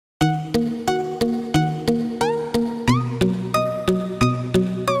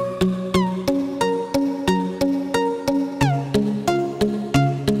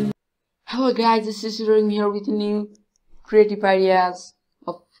Hello guys, this is Hiroim here with new creative ideas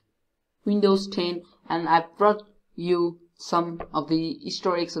of Windows 10, and I brought you some of the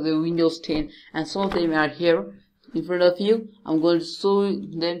Easter eggs of the Windows 10, and some of them are here in front of you. I'm going to show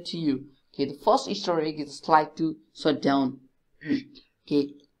them to you. Okay, the first Easter egg is slide to shut down. Okay,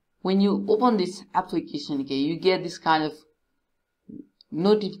 when you open this application, okay, you get this kind of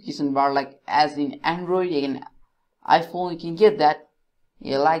notification bar, like as in Android and iPhone you can get that.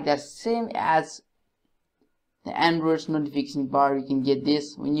 Yeah, like that, same as the Android's notification bar. You can get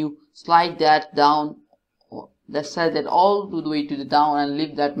this when you slide that down, or slide that all the way to the down, and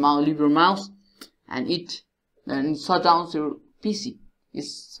leave your mouse, and it shut down your PC.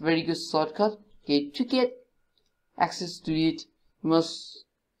 It's a very good shortcut. Okay, to get access to it, you must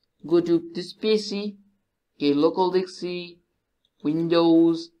go to this PC. Okay, local disk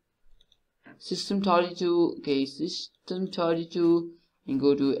Windows System 32. Okay, System 32. And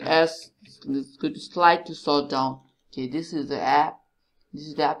go to let's go to slide to shut down. Okay, this is the app, this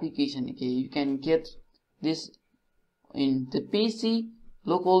is the application. Okay, you can get this in the PC,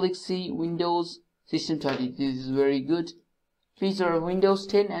 local disk Windows System 32. This is very good feature of Windows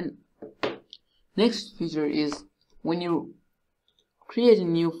 10. And next feature is when you create a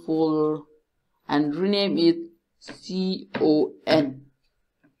new folder and rename it CON.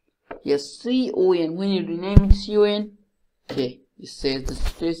 Yes, CON. When you rename it CON, okay, it says the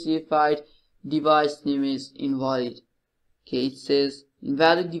specified device name is invalid. Okay, it says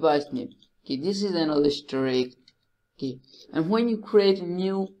invalid device name. Okay, this is another Easter egg. Okay, and when you create a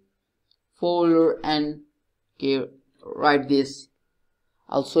new folder and write this,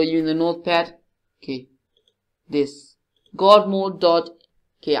 I'll show you in the notepad. Okay, this GodMode.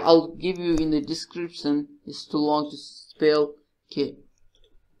 Okay, I'll give you in the description. It's too long to spell. Okay,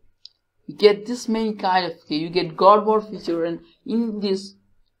 you get this many kind of, you get God mode feature, and in this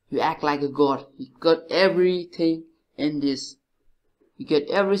you act like a god. You got everything in this. You get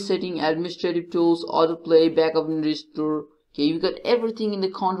every setting, administrative tools, autoplay, backup and restore. Okay, you got everything in the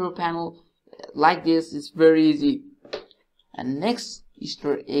control panel like this. It's very easy. And next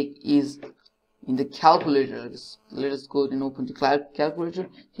Easter egg is in the calculator. Let us go and open the calculator.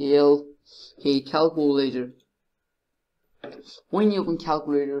 Okay, calculator. When you open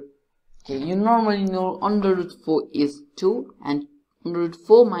calculator, okay, you normally know under root 4 is 2, and under root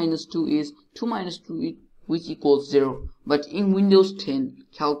 4 minus 2 is 2 minus 2, which equals 0. But in Windows 10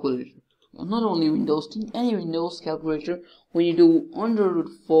 calculator, not only Windows 10, any Windows calculator, when you do under root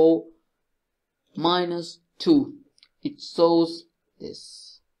 4 minus 2, it shows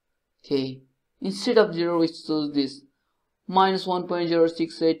this. Okay, instead of 0, it shows this minus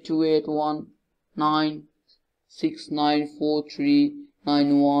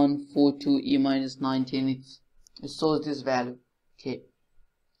 1.068219694394142 e minus 19. It shows this value. Okay,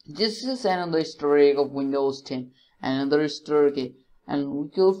 this is another Easter egg of Windows 10. Another Easter egg, and we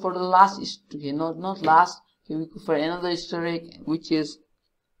go for the last Easter egg. Not last. Okay, we go for another Easter egg, which is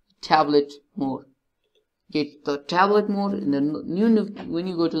tablet mode. Get the tablet mode in the when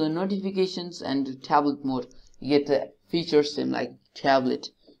you go to the notifications and the tablet mode, you get the features same like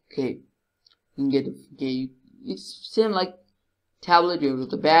tablet. Okay, you get it's same like tablet. You have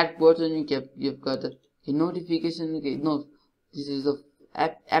the back button. You've got the notification. Okay, no, this is the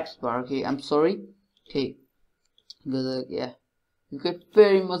apps bar. Okay, I'm sorry. Okay, you got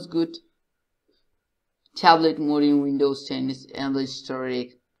very much good tablet mode in Windows 10. Is another Easter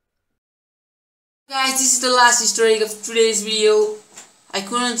egg. Guys, this is the last Easter egg of today's video. I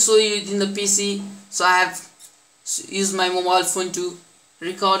couldn't show you it in the PC, so I have used my mobile phone to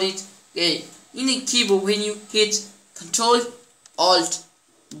record it. Okay, in the keyboard, when you hit Ctrl Alt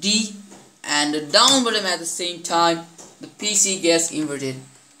D and the down button at the same time, the PC gets inverted.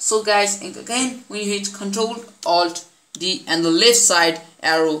 So guys, again, when you hit Ctrl Alt D and the left side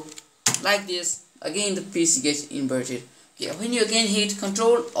arrow like this, again the PC gets inverted. Okay, when you again hit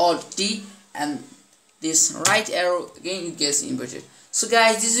Ctrl Alt D and this right arrow, again it gets inverted. So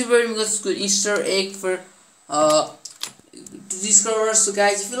guys, this is very much good Easter egg for to discover. So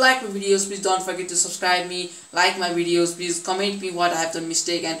guys, if you like my videos, please don't forget to subscribe me, like my videos, please comment me what I have done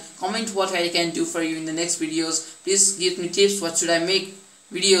mistake, and comment what I can do for you in the next videos. Please give me tips what should I make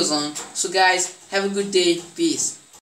videos on. So guys, have a good day. Peace.